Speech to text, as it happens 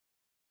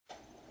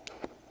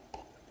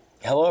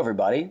Hello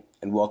everybody,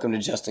 and welcome to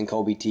Justin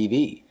Colby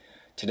TV.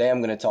 Today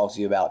I'm going to talk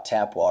to you about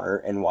tap water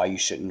and why you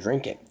shouldn't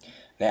drink it.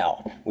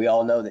 Now, we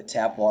all know that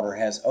tap water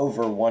has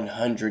over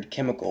 100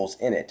 chemicals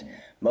in it,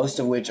 most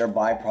of which are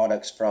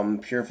byproducts from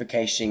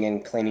purification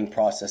and cleaning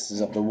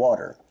processes of the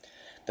water.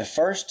 The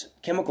first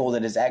chemical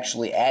that is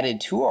actually added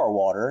to our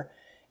water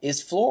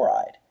is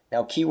fluoride.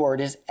 Now,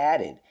 keyword is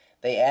added.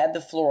 They add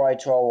the fluoride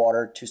to our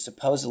water to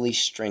supposedly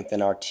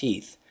strengthen our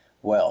teeth.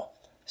 Well,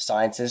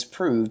 science has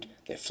proved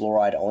that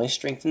fluoride only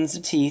strengthens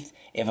the teeth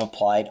if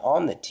applied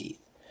on the teeth.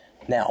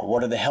 Now,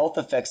 what are the health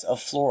effects of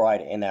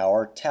fluoride in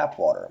our tap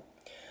water?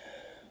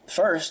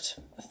 First,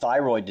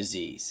 thyroid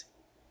disease,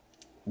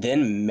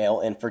 then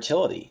male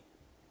infertility.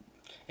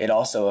 It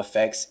also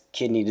affects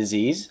kidney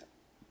disease,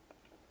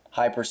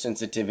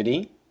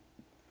 hypersensitivity,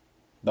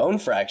 bone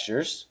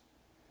fractures,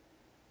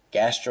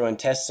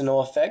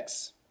 gastrointestinal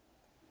effects,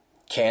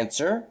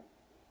 cancer,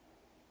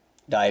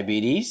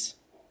 diabetes,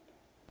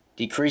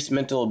 decreased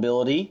mental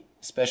ability,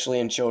 especially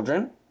in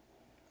children,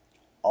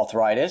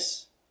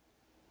 arthritis,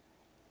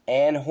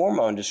 and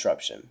hormone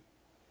disruption.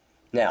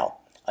 Now,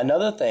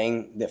 another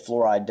thing that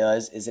fluoride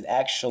does is it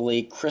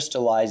actually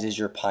crystallizes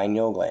your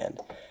pineal gland.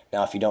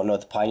 Now, if you don't know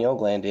what the pineal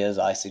gland is,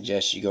 I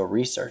suggest you go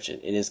research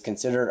it. It is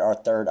considered our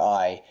third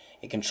eye.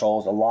 It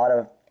controls a lot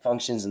of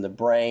functions in the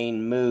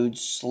brain, mood,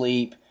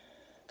 sleep,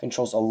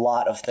 controls a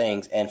lot of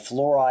things, and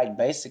fluoride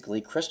basically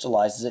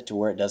crystallizes it to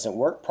where it doesn't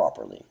work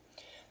properly.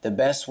 The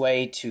best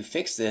way to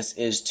fix this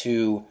is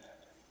to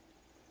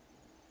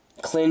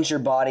cleanse your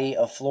body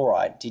of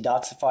fluoride,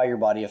 detoxify your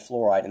body of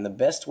fluoride, and the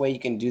best way you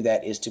can do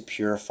that is to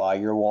purify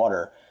your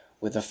water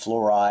with a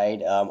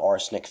fluoride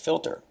arsenic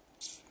filter.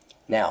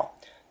 Now,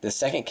 the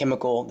second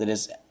chemical that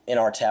is in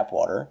our tap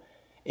water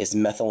is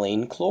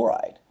methylene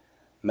chloride.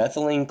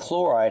 Methylene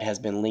chloride has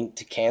been linked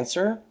to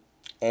cancer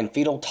and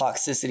fetal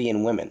toxicity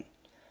in women.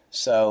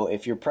 So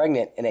if you're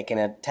pregnant and it can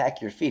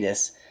attack your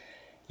fetus,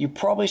 you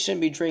probably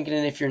shouldn't be drinking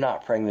it if you're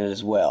not pregnant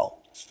as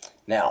well.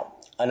 Now,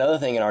 another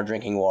thing in our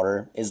drinking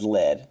water is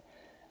lead.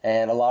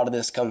 And a lot of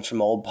this comes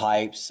from old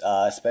pipes,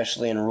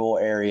 especially in rural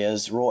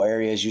areas. Rural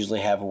areas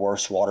usually have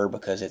worse water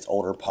because it's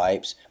older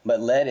pipes.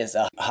 But lead is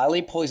a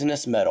highly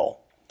poisonous metal.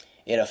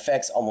 It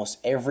affects almost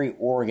every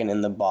organ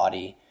in the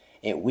body.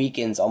 It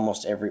weakens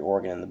almost every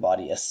organ in the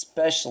body,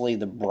 especially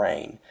the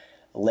brain.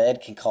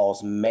 Lead can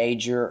cause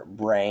major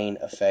brain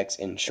effects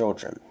in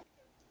children.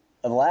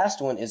 The last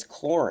one is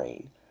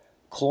chlorine.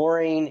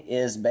 Chlorine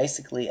is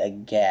basically a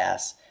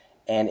gas,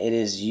 and it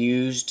is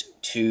used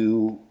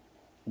to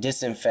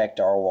disinfect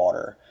our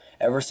water.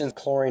 Ever since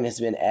chlorine has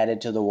been added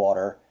to the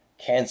water,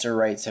 cancer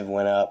rates have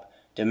went up,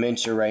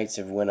 dementia rates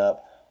have went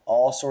up,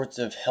 all sorts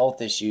of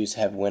health issues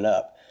have went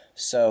up.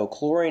 So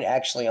chlorine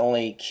actually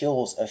only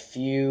kills a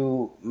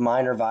few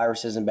minor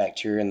viruses and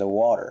bacteria in the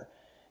water.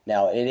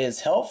 Now, it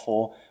is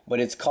helpful, but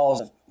it's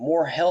caused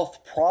more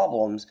health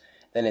problems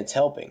than it's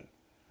helping.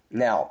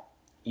 Now,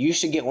 you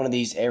should get one of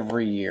these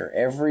every year.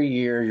 Every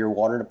year, your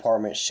water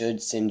department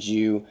should send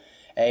you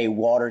a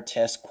water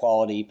test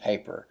quality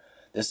paper.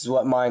 This is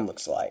what mine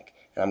looks like,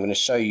 and I'm going to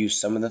show you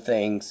some of the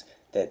things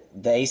that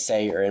they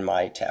say are in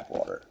my tap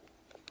water.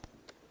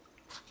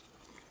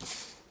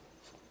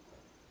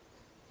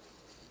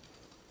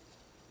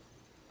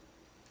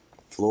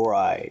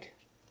 Fluoride,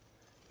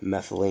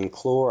 methylene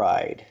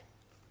chloride,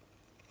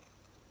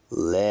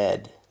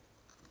 lead,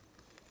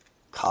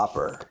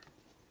 copper,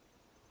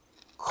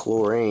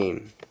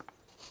 chlorine,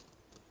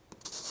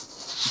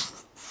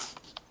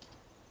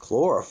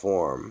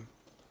 chloroform.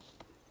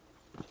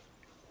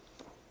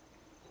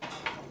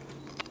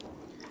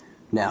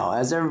 Now,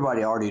 as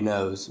everybody already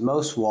knows,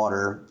 most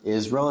water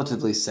is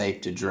relatively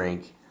safe to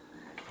drink,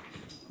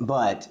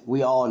 but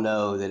we all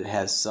know that it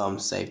has some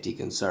safety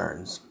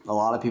concerns. A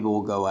lot of people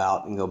will go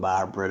out and go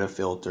buy a Brita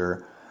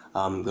filter,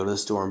 go to the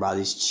store and buy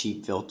these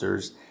cheap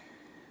filters.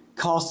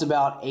 Cost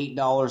about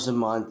 $8 a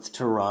month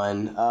to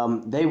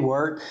run. They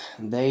work.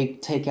 They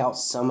take out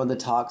some of the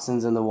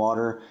toxins in the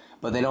water,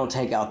 but they don't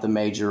take out the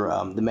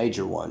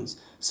major ones.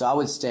 So I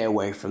would stay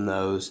away from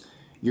those.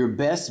 Your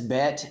best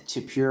bet to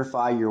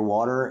purify your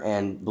water,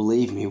 and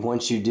believe me,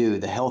 once you do,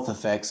 the health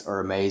effects are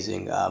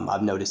amazing.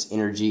 I've noticed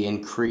energy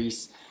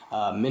increase,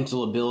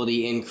 mental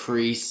ability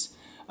increase,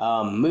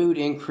 mood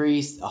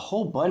increase. A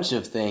whole bunch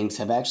of things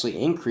have actually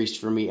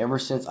increased for me ever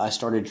since I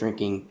started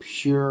drinking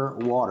pure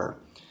water.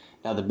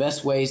 Now, the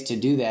best ways to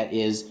do that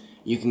is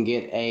you can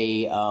get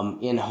a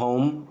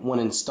in-home one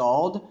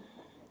installed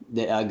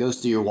that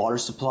goes through your water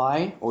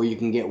supply, or you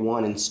can get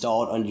one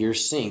installed under your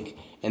sink.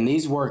 And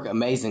these work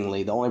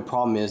amazingly. The only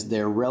problem is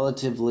they're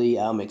relatively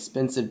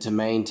expensive to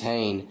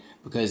maintain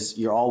because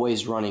you're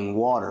always running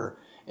water.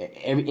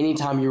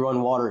 Anytime you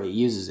run water, it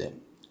uses it.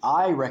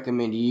 I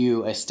recommend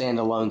you a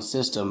standalone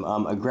system,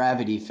 a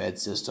gravity-fed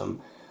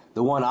system.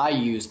 The one I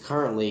use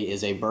currently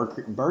is a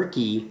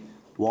Berkey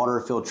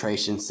water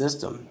filtration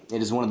system.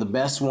 It is one of the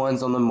best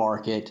ones on the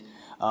market.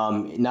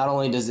 Not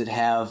only does it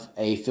have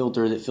a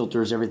filter that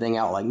filters everything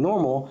out like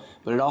normal,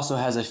 but it also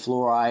has a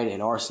fluoride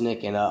and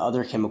arsenic and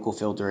other chemical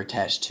filter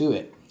attached to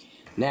it.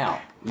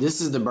 Now, this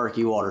is the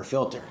Berkey water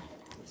filter.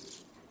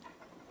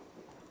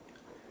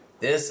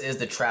 This is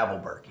the travel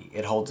Berkey.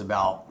 It holds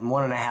about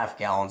 1.5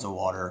 gallons of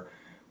water,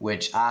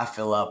 which I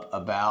fill up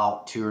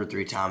about 2 or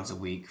 3 times a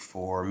week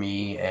for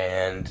me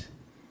and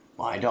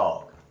my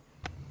dog.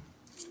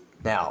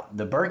 Now,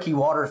 the Berkey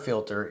water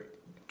filter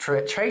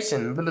the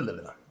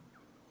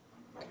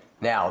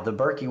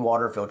Berkey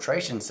water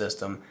filtration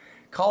system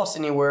costs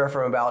anywhere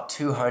from about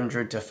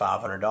 $200 to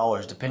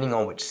 $500, depending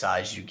on which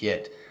size you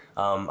get.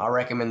 I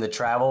recommend the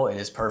travel. It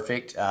is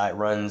perfect. It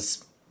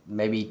runs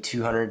maybe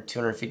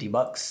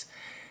 $250.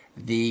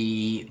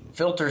 The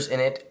filters in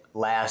it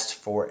last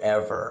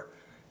forever.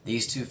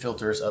 These 2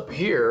 filters up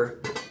here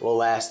will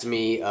last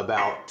me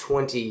about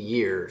 20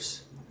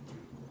 years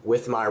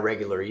with my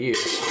regular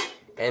use.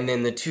 And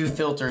then the 2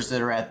 filters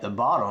that are at the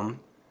bottom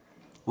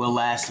will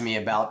last me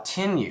about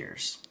 10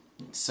 years.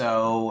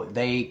 So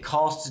they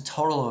cost a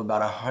total of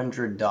about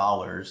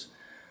 $100.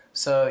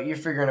 So you're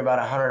figuring about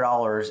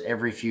 $100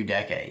 every few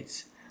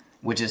decades,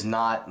 which is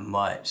not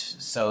much.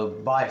 So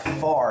by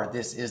far,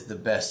 this is the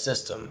best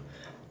system.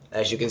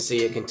 As you can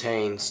see, it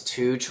contains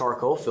 2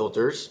 charcoal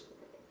filters.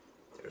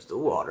 There's the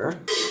water.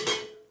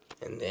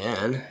 And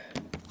then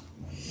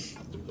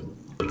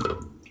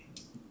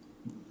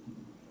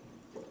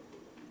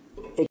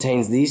it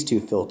contains these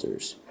 2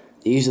 filters.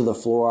 These are the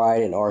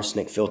fluoride and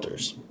arsenic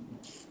filters.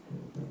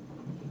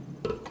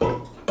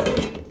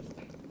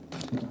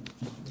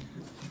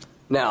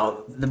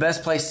 Now, the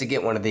best place to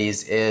get one of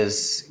these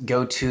is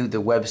go to the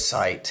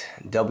website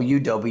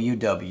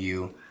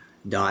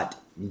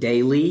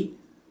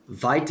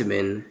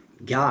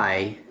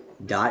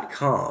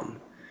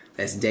www.dailyvitaminguy.com.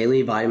 That's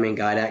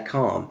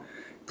dailyvitaminguy.com.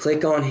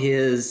 Click on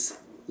his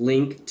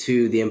link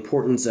to the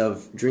importance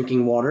of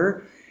drinking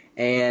water,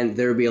 and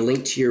there will be a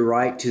link to your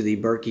right to the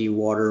Berkey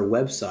water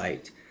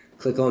website.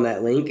 Click on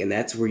that link, and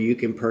that's where you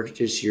can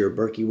purchase your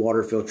Berkey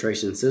water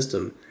filtration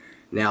system.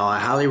 Now, I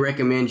highly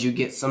recommend you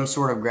get some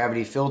sort of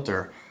gravity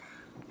filter.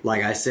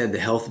 Like I said, the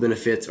health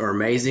benefits are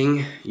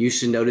amazing. You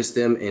should notice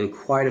them in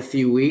quite a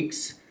few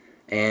weeks,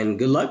 and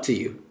good luck to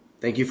you.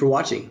 Thank you for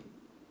watching.